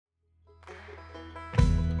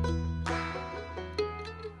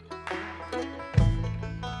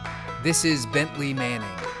This is Bentley Manning.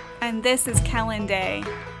 And this is Kellen Day.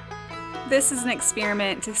 This is an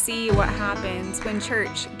experiment to see what happens when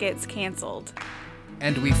church gets canceled.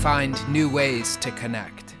 And we find new ways to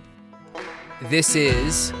connect. This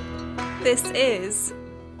is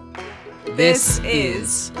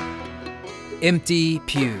Empty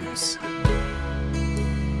Pews.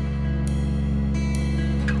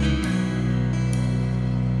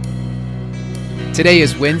 Today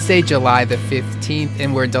is Wednesday, July the 15th,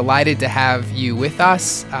 and we're delighted to have you with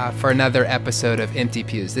us for another episode of Empty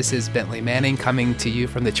Pews. This is Bentley Manning coming to you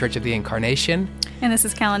from the Church of the Incarnation. And this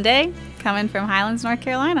is Kellen Day coming from Highlands, North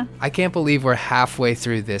Carolina. I can't believe we're halfway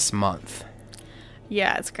through this month.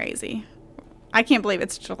 Yeah, it's crazy. I can't believe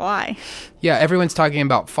it's July. Yeah, everyone's talking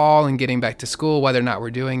about fall and getting back to school, whether or not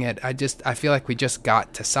we're doing it. I feel like we just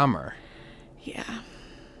got to summer. Yeah.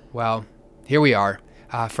 Well, here we are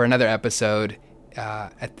for another episode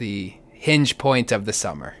at the hinge point of the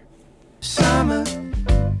summer. Summer,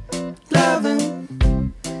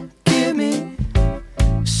 loving, give me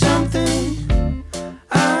something.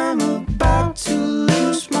 I'm about to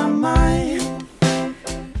lose my mind.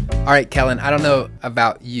 All right, Kellen, I don't know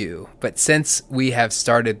about you, but since we have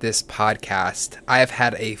started this podcast, I have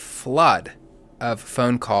had a flood of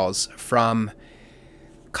phone calls from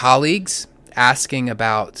colleagues asking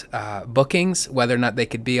about bookings, whether or not they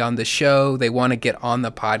could be on the show. They want to get on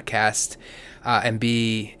the podcast and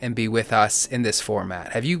be with us in this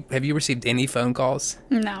format. Have you received any phone calls?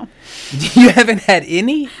 No. You haven't had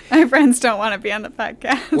any? My friends don't want to be on the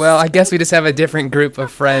podcast. Well, I guess we just have a different group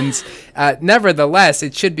of friends. Nevertheless,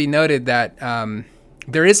 it should be noted that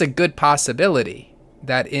there is a good possibility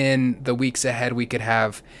that in the weeks ahead we could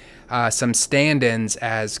have some stand-ins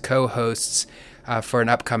as co-hosts for an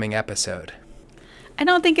upcoming episode. I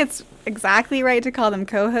don't think it's exactly right to call them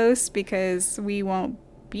co-hosts because we won't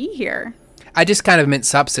be here. I just kind of meant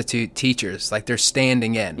substitute teachers, like they're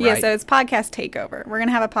standing in, Yeah, right? so it's podcast takeover. We're going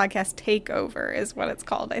to have a podcast takeover is what it's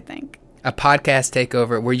called, I think. A podcast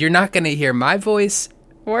takeover where you're not going to hear my voice.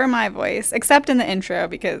 Or my voice, except in the intro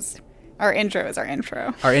because our intro is our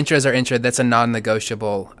intro. Our intro is our intro. That's a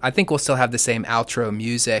non-negotiable. I think we'll still have the same outro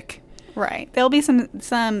music. Right. There'll be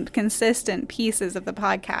some consistent pieces of the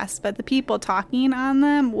podcast, but the people talking on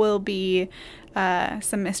them will be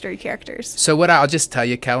some mystery characters. So what I'll just tell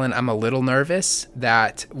you, Kellen, I'm a little nervous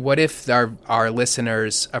that what if our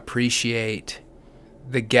listeners appreciate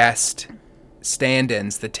the guest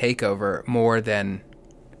stand-ins, the takeover, more than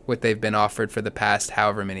what they've been offered for the past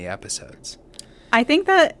however many episodes? I think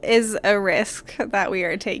that is a risk that we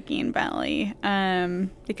are taking, Bentley,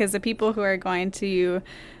 because the people who are going to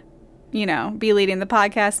be leading the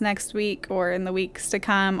podcast next week or in the weeks to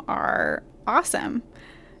come are awesome.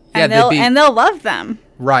 Yeah, and they'll love them.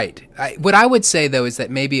 Right. What I would say, though, is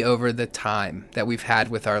that maybe over the time that we've had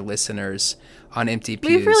with our listeners on Empty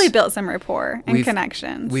Pews, we've really built some rapport and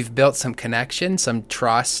connections. We've built some connection, some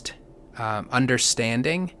trust,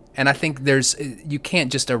 understanding. And I think you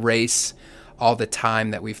can't just erase all the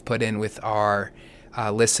time that we've put in with our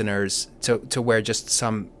listeners to where just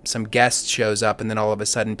some guest shows up and then all of a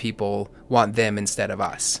sudden people want them instead of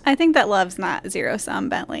us. I think that love's not zero-sum,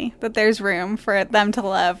 Bentley, that there's room for them to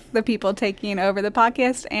love the people taking over the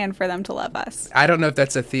podcast and for them to love us. I don't know if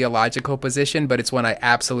that's a theological position, but it's one I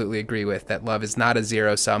absolutely agree with, that love is not a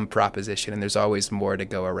zero-sum proposition and there's always more to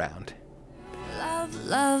go around. Love,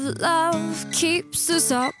 love, love keeps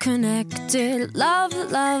us all connected. Love,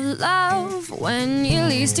 love, love when you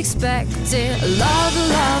least expect it. Love,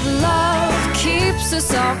 love, love keeps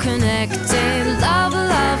us all connected. Love,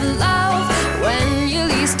 love, love when you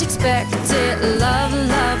least expect it. Love,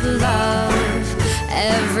 love, love.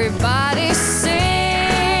 Everybody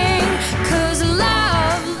sing, 'cause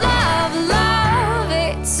love, love, love,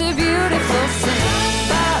 it's a beautiful thing.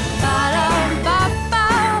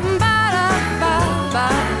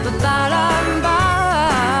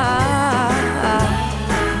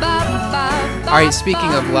 All right,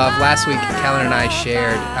 speaking of love, last week Kellen and I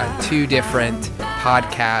shared two different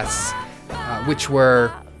podcasts, which were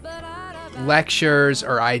lectures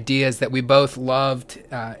or ideas that we both loved,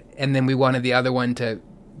 and then we wanted the other one to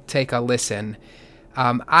take a listen.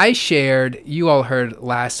 I shared, you all heard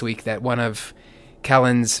last week that one of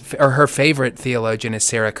her favorite theologian is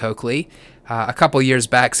Sarah Coakley. A couple years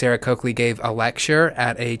back, Sarah Coakley gave a lecture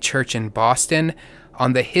at a church in Boston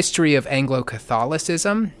on the history of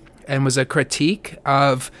Anglo-Catholicism and was a critique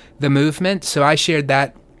of the movement. So I shared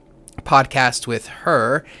that podcast with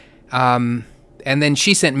her, and then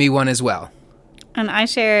she sent me one as well. And I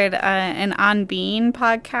shared an On Being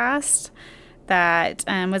podcast that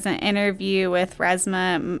was an interview with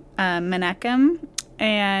Resmaa Menakem,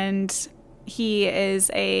 and he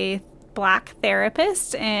is a Black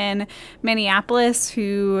therapist in Minneapolis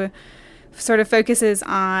who sort of focuses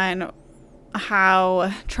on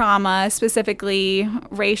how trauma, specifically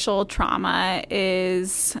racial trauma,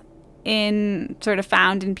 is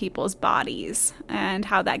found in people's bodies and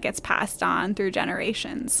how that gets passed on through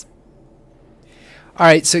generations. All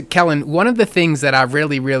right, so Kellen, one of the things that I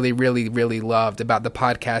really, really, really, really loved about the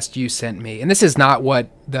podcast you sent me, and this is not what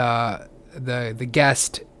the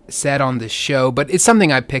guest said on the show, but it's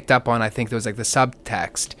something I picked up on. I think there was like the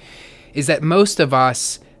subtext, is that most of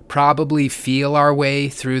us probably feel our way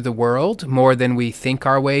through the world more than we think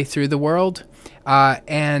our way through the world,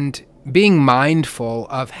 and being mindful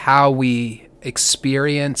of how we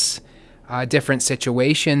experience different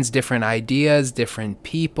situations, different ideas, different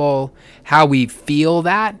people, how we feel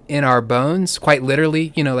that in our bones, quite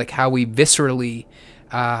literally, like how we viscerally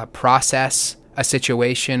process a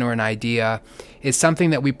situation or an idea, is something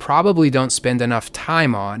that we probably don't spend enough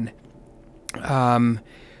time on.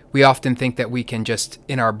 We often think that we can just,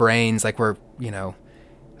 in our brains, like we're,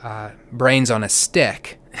 brains on a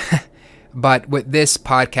stick. But what this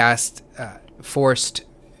podcast forced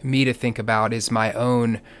me to think about is my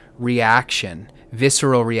own reaction,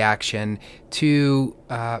 visceral reaction to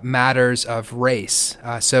matters of race.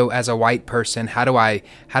 So as a white person, how do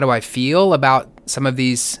I feel about some of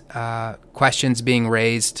these questions being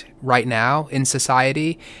raised right now in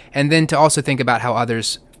society? And then to also think about how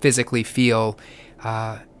others physically feel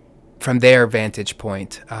from their vantage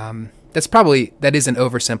point. That is an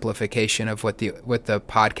oversimplification of what the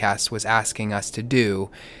podcast was asking us to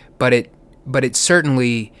do, but it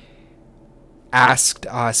certainly asked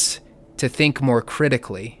us to think more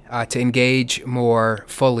critically, to engage more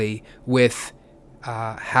fully with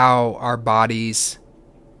how our bodies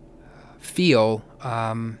feel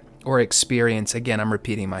or experience. Again, I'm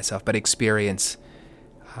repeating myself, but experience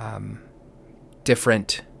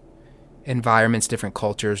different environments, different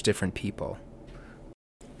cultures, different people.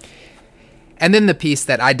 And then the piece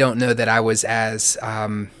that I don't know that I was as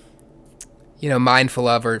mindful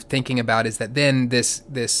of or thinking about is that then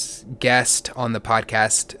this guest on the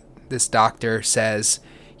podcast, this doctor, says,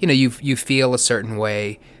 you feel a certain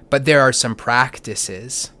way, but there are some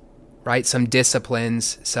practices, right? Some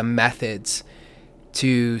disciplines, some methods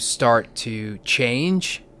to start to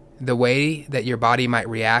change the way that your body might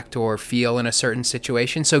react or feel in a certain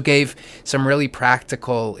situation. So gave some really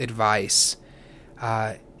practical advice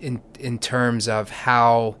in terms of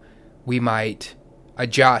how we might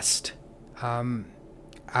adjust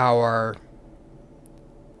our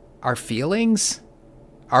feelings,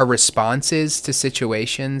 our responses to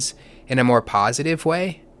situations in a more positive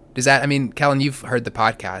way. Kellen, you've heard the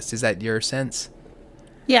podcast. Is that your sense?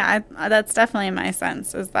 Yeah, that's definitely my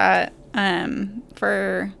sense, is that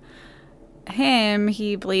for him,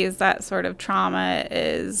 he believes that sort of trauma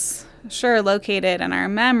is sure located in our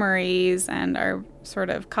memories and our sort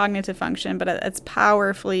of cognitive function, but it's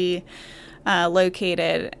powerfully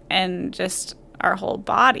located in just our whole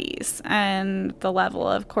bodies and the level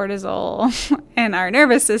of cortisol in our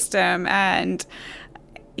nervous system. And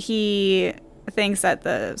he thinks that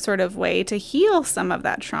the sort of way to heal some of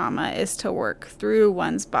that trauma is to work through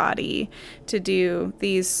one's body, to do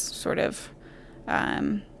these sort of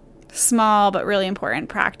small but really important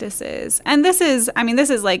practices. And this is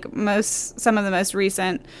like some of the most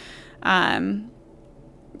recent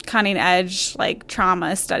cutting edge like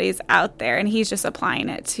trauma studies out there, and he's just applying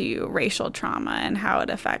it to racial trauma and how it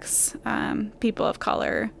affects people of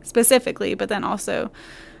color specifically, but then also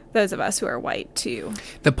those of us who are white too.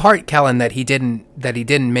 The part, Kellen, that he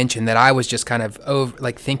didn't mention, that I was just kind of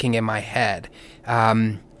thinking in my head,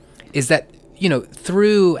 is that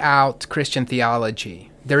throughout Christian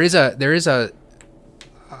theology there is a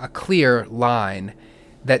clear line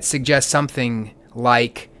that suggests something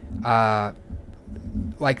like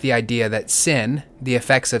the idea that sin, the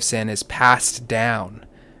effects of sin, is passed down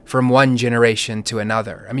from one generation to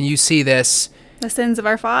another. You see this. The sins of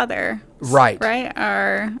our father, right,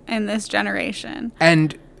 are in this generation.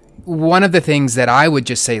 And one of the things that I would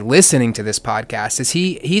just say, listening to this podcast, is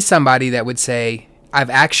he's somebody that would say, I've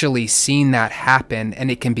actually seen that happen, and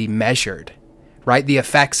it can be measured, right? The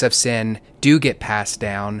effects of sin do get passed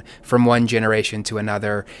down from one generation to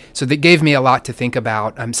another. So that gave me a lot to think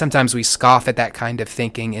about. Sometimes we scoff at that kind of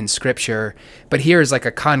thinking in Scripture, but here's like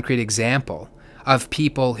a concrete example of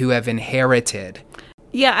people who have inherited.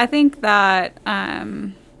 Yeah, I think that,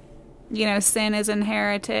 sin is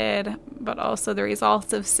inherited, but also the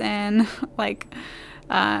results of sin, like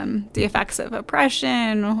the effects of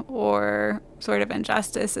oppression or sort of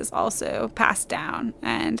injustice, is also passed down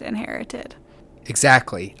and inherited.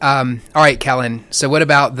 Exactly. All right, Kellen. So what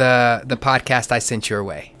about the podcast I sent your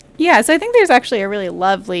way? Yeah, so I think there's actually a really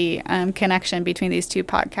lovely connection between these two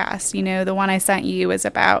podcasts. You know, the one I sent you was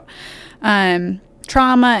about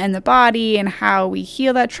trauma and the body and how we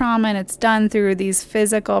heal that trauma, and it's done through these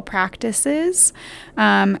physical practices.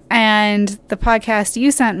 And the podcast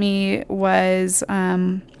you sent me was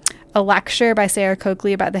a lecture by Sarah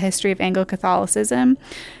Coakley about the history of Anglo-Catholicism.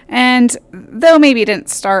 And though maybe it didn't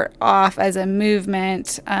start off as a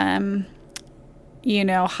movement,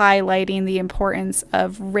 highlighting the importance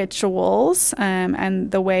of rituals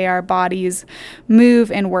and the way our bodies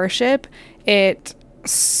move in worship, it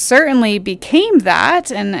certainly became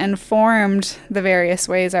that and formed the various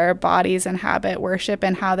ways our bodies inhabit worship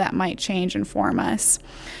and how that might change and form us.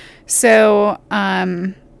 So,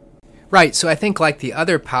 right. So I think, like the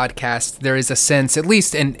other podcast, there is a sense, at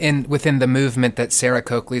least in within the movement that Sarah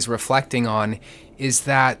Coakley is reflecting on, is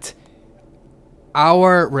that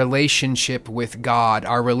our relationship with God,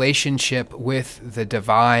 our relationship with the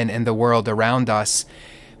divine and the world around us,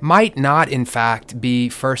 might not, in fact, be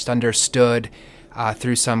first understood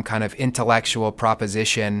through some kind of intellectual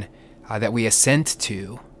proposition that we assent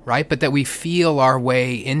to, right? But that we feel our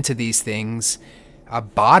way into these things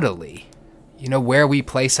bodily. You know, where we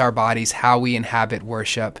place our bodies, how we inhabit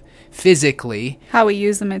worship physically. How we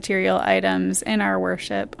use the material items in our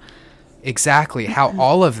worship. Exactly. How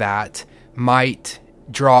all of that might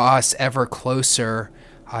draw us ever closer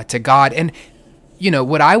to God. And,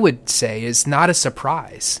 what I would say is not a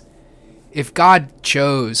surprise. If God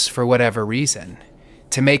chose, for whatever reason,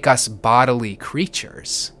 to make us bodily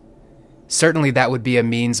creatures, certainly that would be a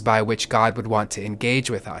means by which God would want to engage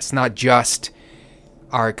with us, not just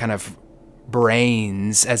our kind of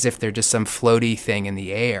brains as if they're just some floaty thing in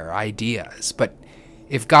the air, ideas. But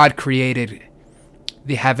if God created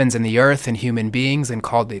the heavens and the earth and human beings and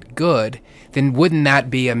called it good, then wouldn't that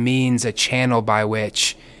be a means, a channel by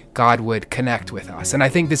which God would connect with us? And I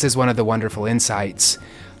think this is one of the wonderful insights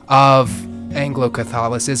of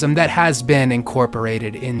Anglo-Catholicism that has been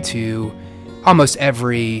incorporated into almost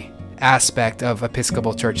every aspect of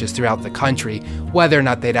Episcopal churches throughout the country, whether or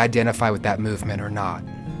not they'd identify with that movement or not.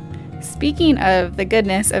 Speaking of the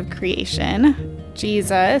goodness of creation,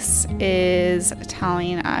 Jesus is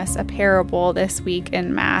telling us a parable this week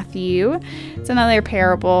in Matthew. It's another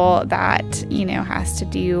parable that, has to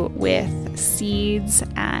do with seeds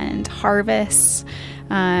and harvests.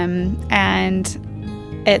 And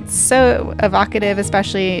it's so evocative,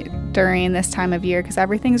 especially during this time of year, because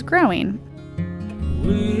everything's growing.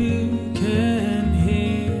 We can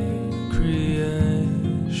hear creation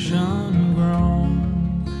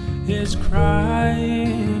groan. It's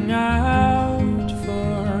crying out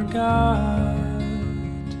for God.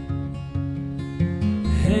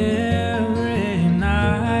 Every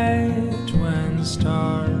night when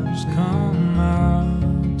stars come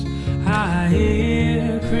out, I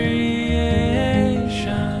hear creation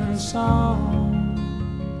song,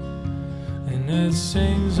 and it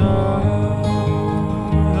sings, oh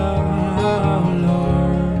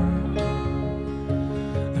Lord,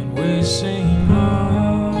 and we sing, oh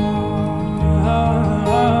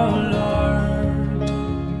Lord,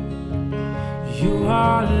 you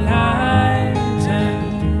are light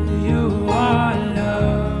and you are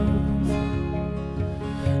love,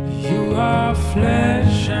 you are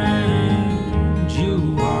flesh and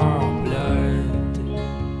you are blood.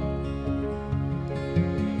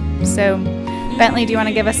 So, Bentley, do you want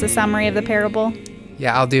to give us a summary of the parable?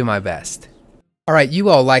 Yeah, I'll do my best. All right, you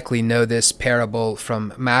all likely know this parable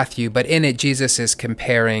from Matthew, but in it, Jesus is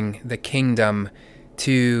comparing the kingdom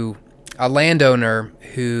to a landowner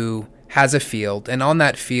who has a field, and on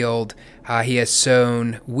that field, he has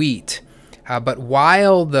sown wheat. But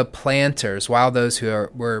while the planters, while those who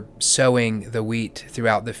were sowing the wheat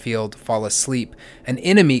throughout the field fall asleep, an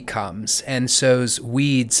enemy comes and sows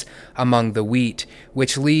weeds among the wheat,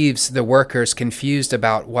 which leaves the workers confused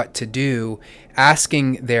about what to do,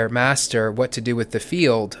 asking their master what to do with the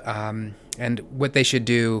field and what they should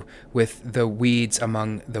do with the weeds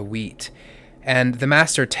among the wheat. And the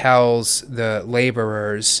master tells the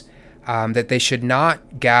laborers that they should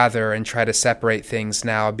not gather and try to separate things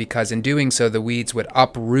now, because in doing so the weeds would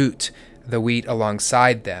uproot the wheat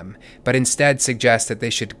alongside them, but instead suggests that they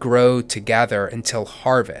should grow together until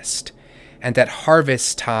harvest. And at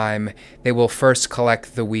harvest time, they will first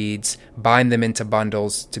collect the weeds, bind them into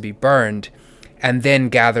bundles to be burned, and then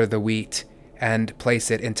gather the wheat and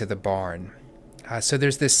place it into the barn. So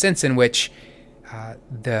there's this sense in which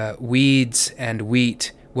the weeds and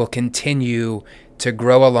wheat will continue to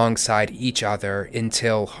grow alongside each other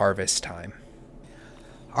until harvest time.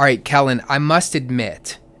 All right, Kellen, I must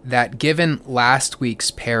admit that given last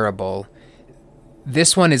week's parable,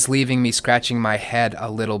 this one is leaving me scratching my head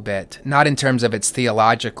a little bit, not in terms of its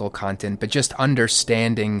theological content, but just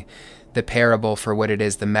understanding the parable for what it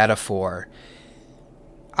is, the metaphor.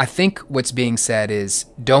 I think what's being said is,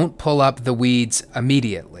 don't pull up the weeds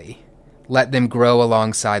immediately. Let them grow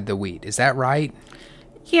alongside the wheat. Is that right?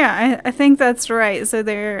 Yeah, I think that's right. So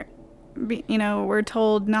we're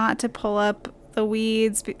told not to pull up the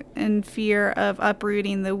weeds in fear of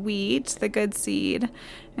uprooting the wheat, the good seed,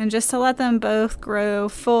 and just to let them both grow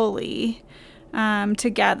fully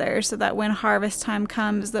together so that when harvest time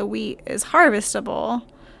comes, the wheat is harvestable.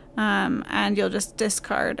 And you'll just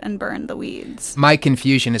discard and burn the weeds. My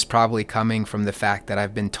confusion is probably coming from the fact that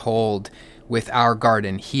I've been told with our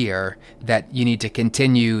garden here that you need to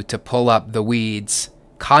continue to pull up the weeds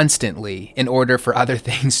constantly in order for other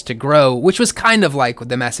things to grow, which was kind of like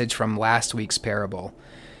the message from last week's parable.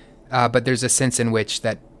 But there's a sense in which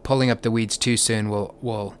that pulling up the weeds too soon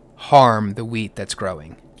will harm the wheat that's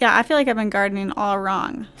growing. Yeah, I feel like I've been gardening all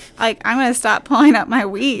wrong. Like, I'm going to stop pulling up my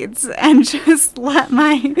weeds and just let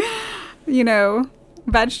my,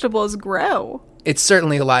 vegetables grow. It's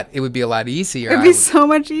certainly it would be a lot easier. It'd be so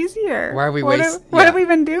much easier. Why are we What have we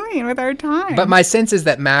been doing with our time? But my sense is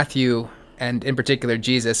that Matthew, and in particular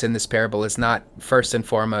Jesus in this parable, is not first and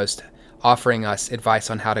foremost offering us advice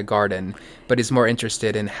on how to garden, but is more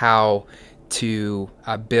interested in how to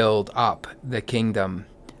build up the kingdom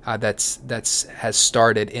that's has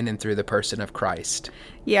started in and through the person of Christ.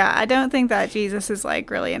 Yeah, I don't think that Jesus is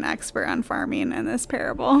really an expert on farming in this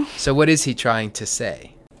parable. So what is he trying to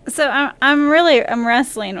say? So I'm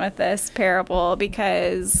wrestling with this parable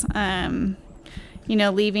because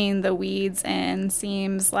leaving the weeds in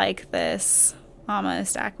seems like this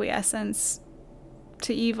almost acquiescence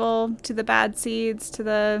to evil, to the bad seeds, to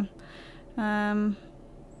the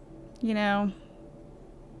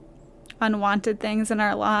unwanted things in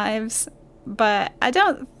our lives. But I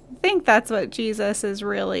don't think that's what Jesus is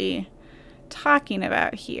really talking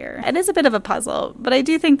about here. It is a bit of a puzzle, but I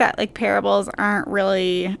do think that parables aren't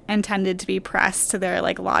really intended to be pressed to their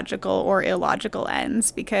logical or illogical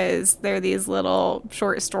ends, because they're these little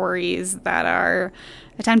short stories that are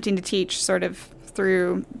attempting to teach sort of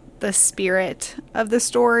through the spirit of the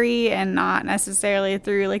story and not necessarily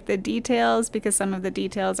through the details, because some of the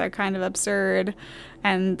details are kind of absurd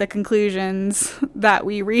and the conclusions that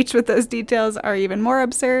we reach with those details are even more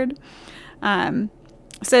absurd.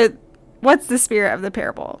 So what's the spirit of the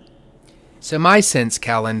parable? So my sense,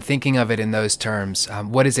 Callan, thinking of it in those terms,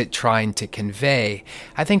 what is it trying to convey?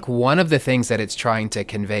 I think one of the things that it's trying to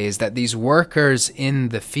convey is that these workers in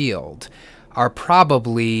the field are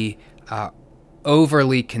probably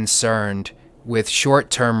overly concerned with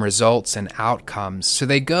short-term results and outcomes. So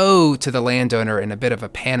they go to the landowner in a bit of a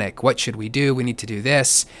panic. What should we do? We need to do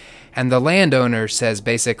this. And the landowner says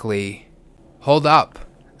basically, hold up,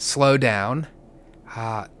 slow down.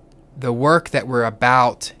 The work that we're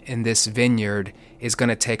about in this vineyard is going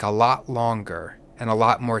to take a lot longer and a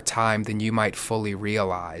lot more time than you might fully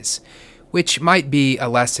realize, which might be a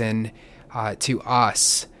lesson to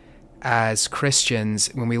us as Christians.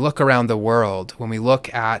 When we look around the world, when we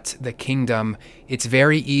look at the kingdom, it's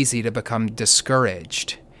very easy to become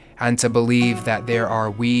discouraged and to believe that there are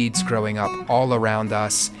weeds growing up all around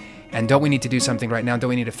us. And don't we need to do something right now? Don't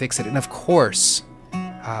we need to fix it? And of course,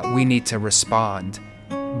 we need to respond.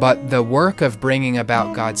 But the work of bringing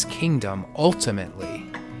about God's kingdom ultimately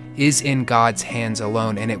is in God's hands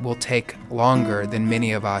alone, and it will take longer than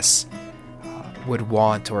many of us would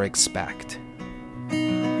want or expect.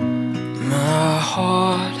 My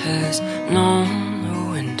heart has known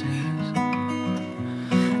the winters,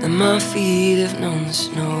 and my feet have known the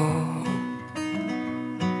snow.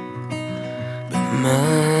 But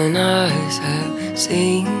mine eyes have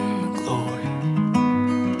seen the glory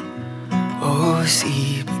of a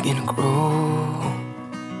seed begin to grow.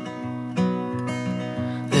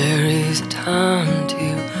 There is a time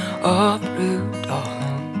to uproot,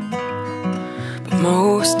 darling, but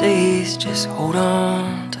most days just hold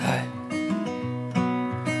on tight.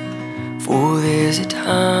 For there's a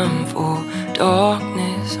time for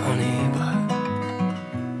darkness, honey, but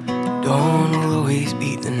dawn will always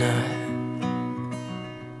beat the night.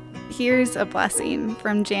 Here's a blessing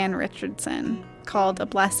from Jan Richardson called A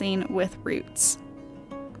Blessing with Roots.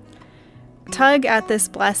 Tug at this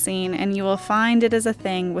blessing and you will find it is a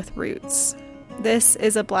thing with roots. This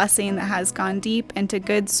is a blessing that has gone deep into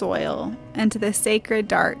good soil, into the sacred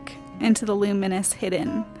dark, into the luminous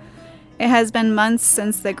hidden. It has been months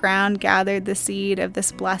since the ground gathered the seed of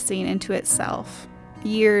this blessing into itself,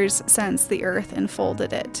 years since the earth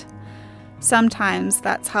enfolded it. Sometimes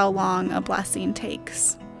that's how long a blessing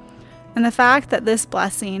takes. And the fact that this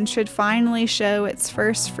blessing should finally show its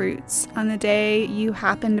first fruits on the day you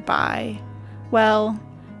happened by, well,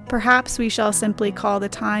 perhaps we shall simply call the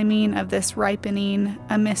timing of this ripening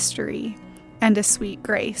a mystery and a sweet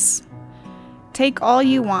grace. Take all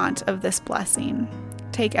you want of this blessing.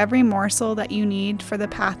 Take every morsel that you need for the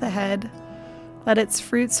path ahead. Let its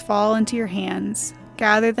fruits fall into your hands.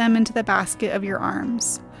 Gather them into the basket of your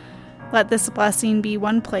arms. Let this blessing be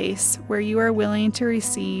one place where you are willing to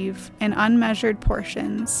receive in unmeasured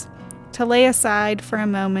portions, to lay aside for a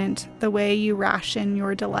moment the way you ration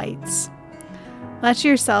your delights. Let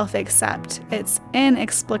yourself accept its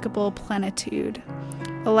inexplicable plenitude.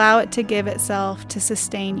 Allow it to give itself to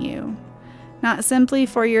sustain you, not simply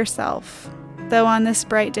for yourself, though on this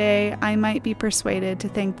bright day I might be persuaded to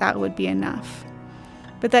think that would be enough,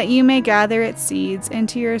 but that you may gather its seeds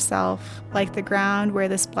into yourself like the ground where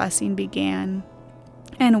this blessing began,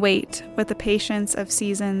 and wait with the patience of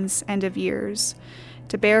seasons and of years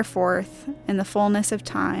to bear forth, in the fullness of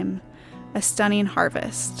time, a stunning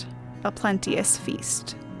harvest, a plenteous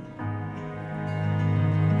feast.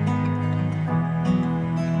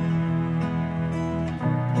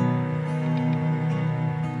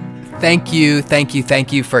 Thank you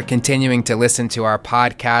for continuing to listen to our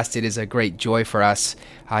podcast. It is a great joy for us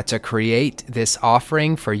to create this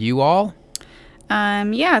offering for you all.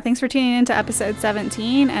 Thanks for tuning in to episode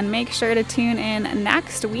 17, and make sure to tune in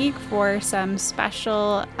next week for some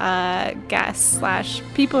special guests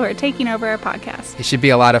 / people who are taking over our podcast. It should be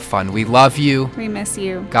a lot of fun. We love you. We miss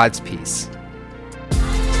you. God's peace.